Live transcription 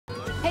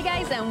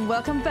Hey guys, and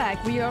welcome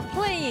back. We are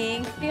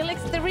playing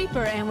Felix the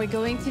Reaper, and we're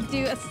going to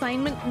do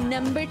assignment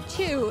number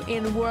 2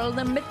 in world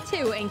number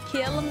 2 and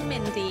kill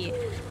Mindy.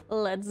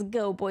 Let's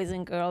go, boys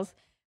and girls.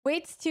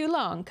 Waits too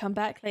long. Come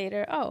back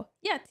later. Oh,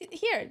 yeah,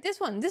 here, this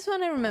one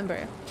I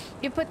remember.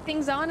 You put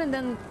things on and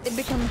then it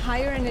becomes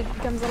higher and it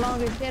becomes a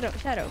longer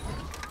shadow.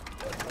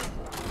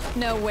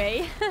 No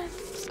way.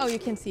 Oh, you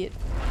can see it.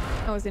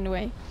 I was in the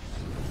way.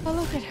 Oh,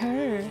 look at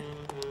her.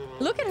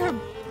 Look at her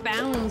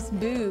bounce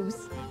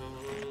boobs.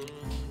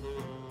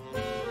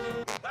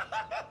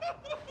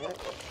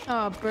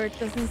 Oh, Bert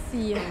doesn't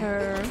see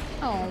her.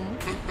 Oh.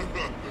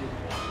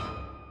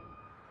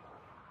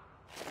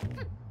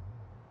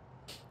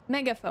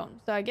 Megaphone.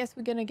 So I guess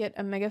we're gonna get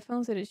a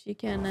megaphone so that she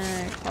can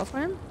call for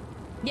him.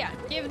 Yeah,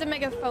 give the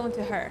megaphone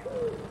to her.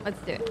 Let's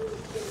do it.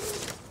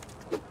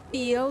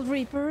 Field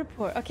Reaper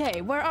report.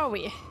 Okay, where are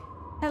we?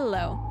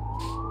 Hello.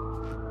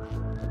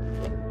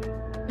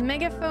 The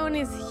megaphone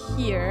is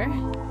here.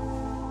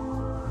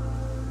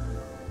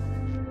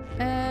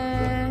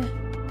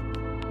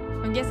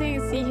 I'm guessing,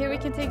 see here, we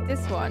can take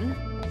this one.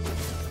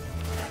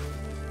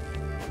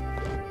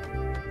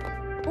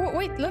 Oh,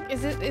 wait, look,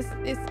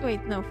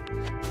 wait, no.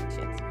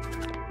 Shit.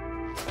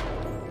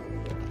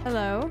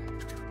 Hello.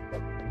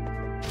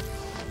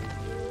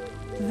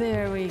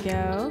 There we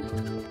go.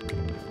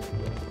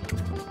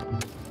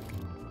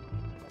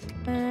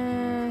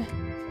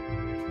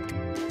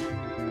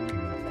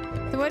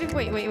 So what if,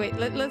 wait,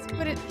 let's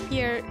put it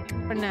here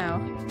for now.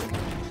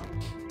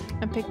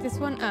 And pick this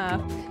one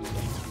up.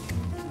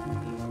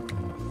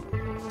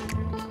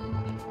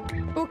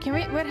 Oh, can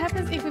we, what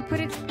happens if we put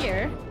it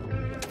here?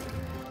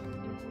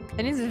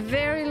 And it's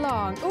very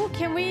long. Oh,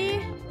 can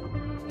we?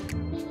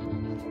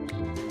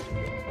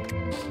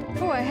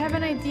 Oh, I have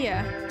an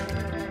idea.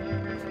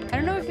 I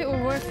don't know if it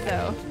will work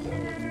though.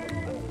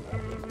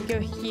 We go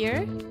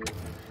here.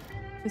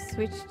 We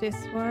switch this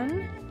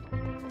one.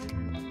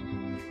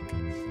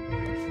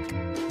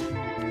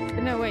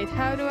 But no, wait,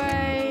 how do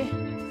I?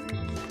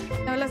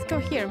 No, let's go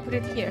here and put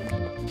it here.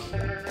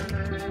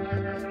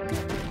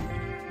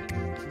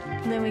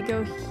 And then we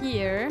go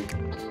here.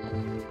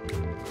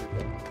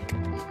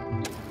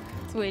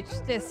 Switch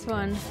this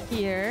one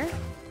here.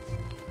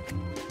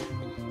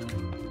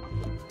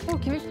 Oh,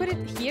 can we put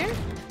it here?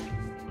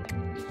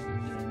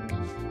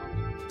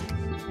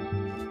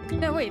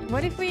 No, wait,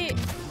 what if we're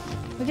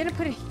gonna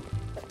put it...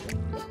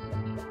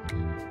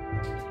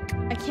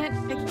 I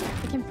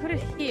can put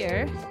it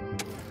here.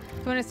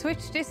 So when I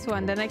switch this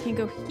one, then I can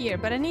go here.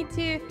 But I need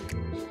to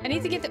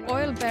get the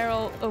oil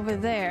barrel over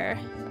there.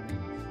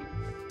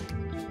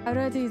 How do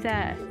I do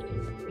that?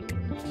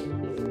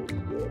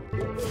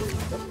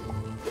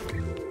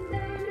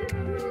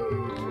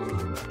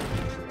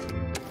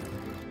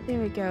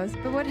 There we go.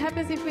 But what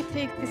happens if we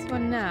take this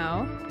one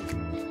now?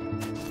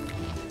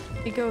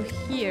 We go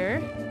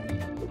here.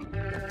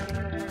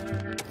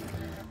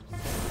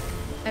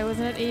 I was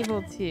not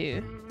able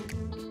to.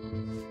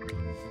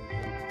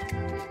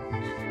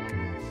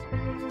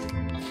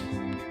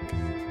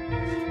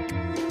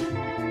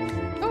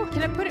 Oh,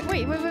 can I put it?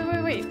 Wait.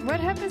 What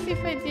happens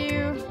if I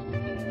do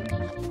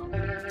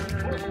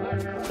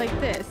like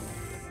this?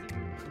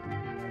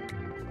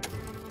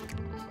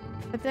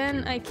 But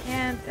then I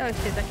can't... Oh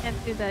shit, I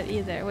can't do that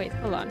either. Wait,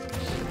 hold on.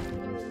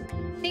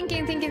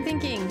 Thinking.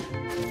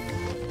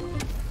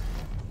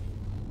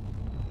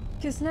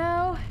 Because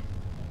now...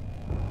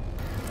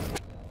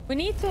 we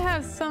need to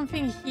have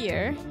something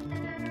here.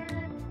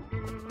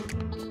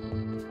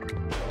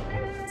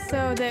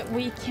 So that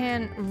we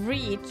can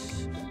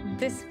reach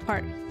this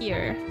part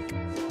here.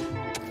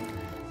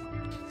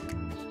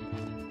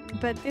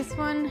 But this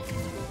one...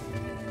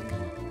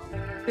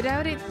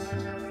 without it...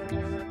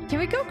 Can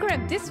we go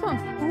grab this one?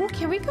 Oh,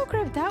 can we go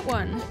grab that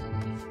one?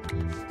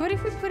 What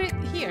if we put it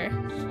here?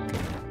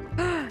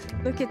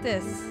 Look at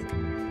this.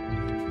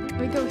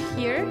 We go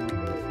here.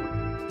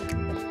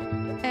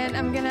 And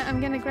I'm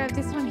gonna grab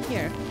this one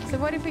here. So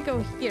what if we go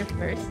here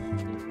first?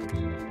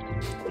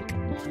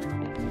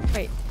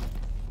 Wait.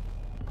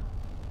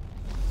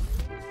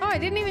 Oh, I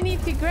didn't even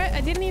need to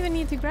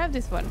grab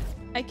this one.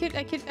 I'm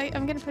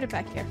gonna put it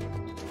back here.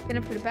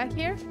 Gonna put it back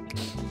here.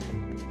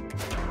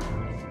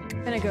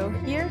 Then I go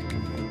here.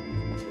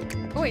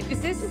 Oh wait,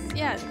 is this?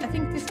 Yeah, I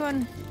think this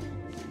one.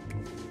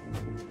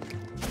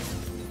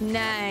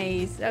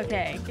 Nice.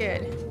 Okay,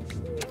 good.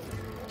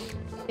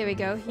 Here we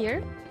go,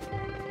 here.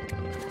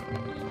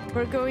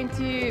 We're going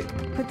to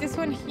put this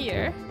one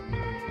here.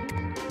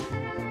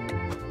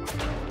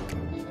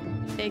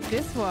 Take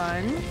this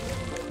one.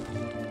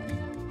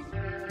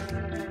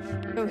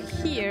 Go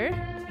here.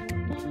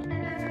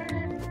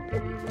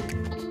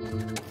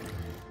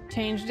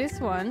 Change this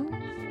one.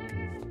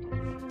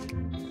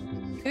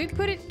 Do we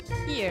put it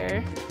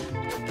here?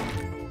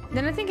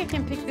 Then I think I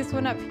can pick this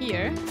one up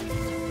here.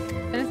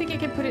 Then I think I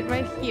can put it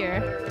right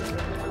here.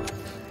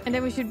 And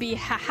then we should be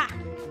haha.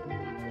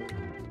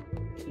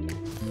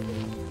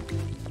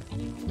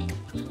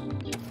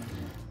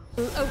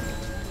 Oh,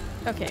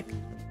 okay.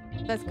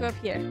 Let's go up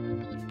here.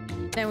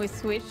 Then we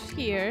switch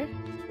here.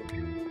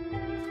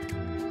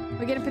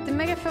 We're gonna put the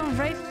megaphone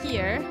right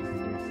here.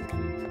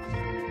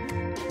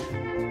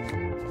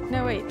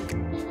 No, wait.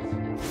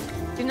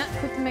 Do not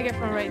put the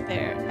megaphone right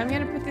there. I'm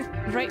gonna put this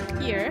right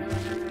here.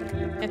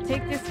 And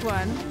take this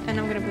one, and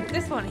I'm gonna put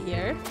this one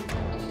here.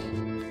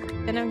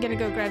 Then I'm gonna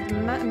go grab the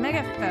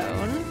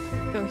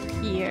megaphone. Go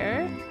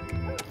here.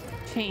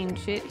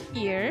 Change it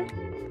here.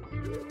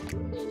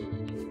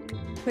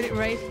 Put it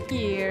right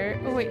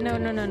here. Oh wait, no.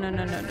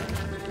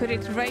 Put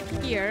it right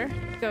here.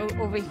 Go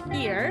over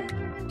here.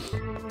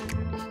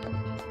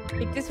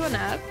 Pick this one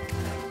up.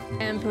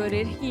 And put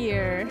it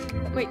here.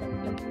 Wait,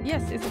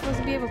 yes, it's supposed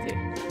to be able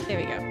to. There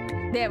we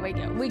go. There we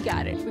go. We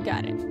got it. We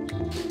got it.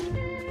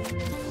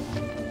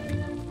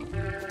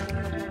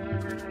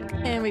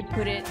 And we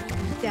put it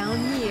down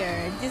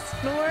here. This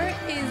floor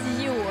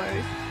is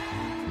yours.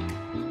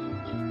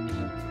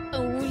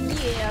 Oh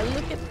yeah,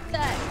 look at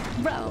that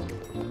brown.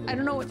 I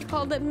don't know what you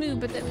call that move,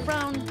 but that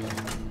brown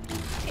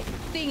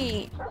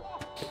thingy.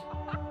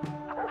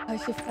 Oh,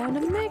 she found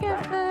a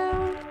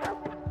megaphone.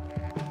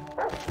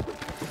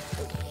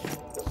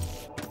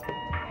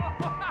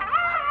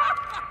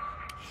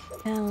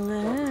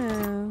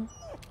 Hello.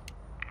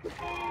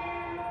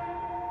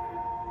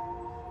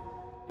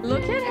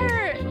 Look at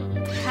her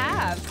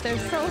halves. They're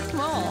so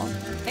small.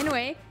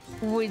 Anyway,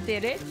 we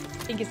did it.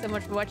 Thank you so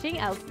much for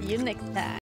watching. I'll see you next time.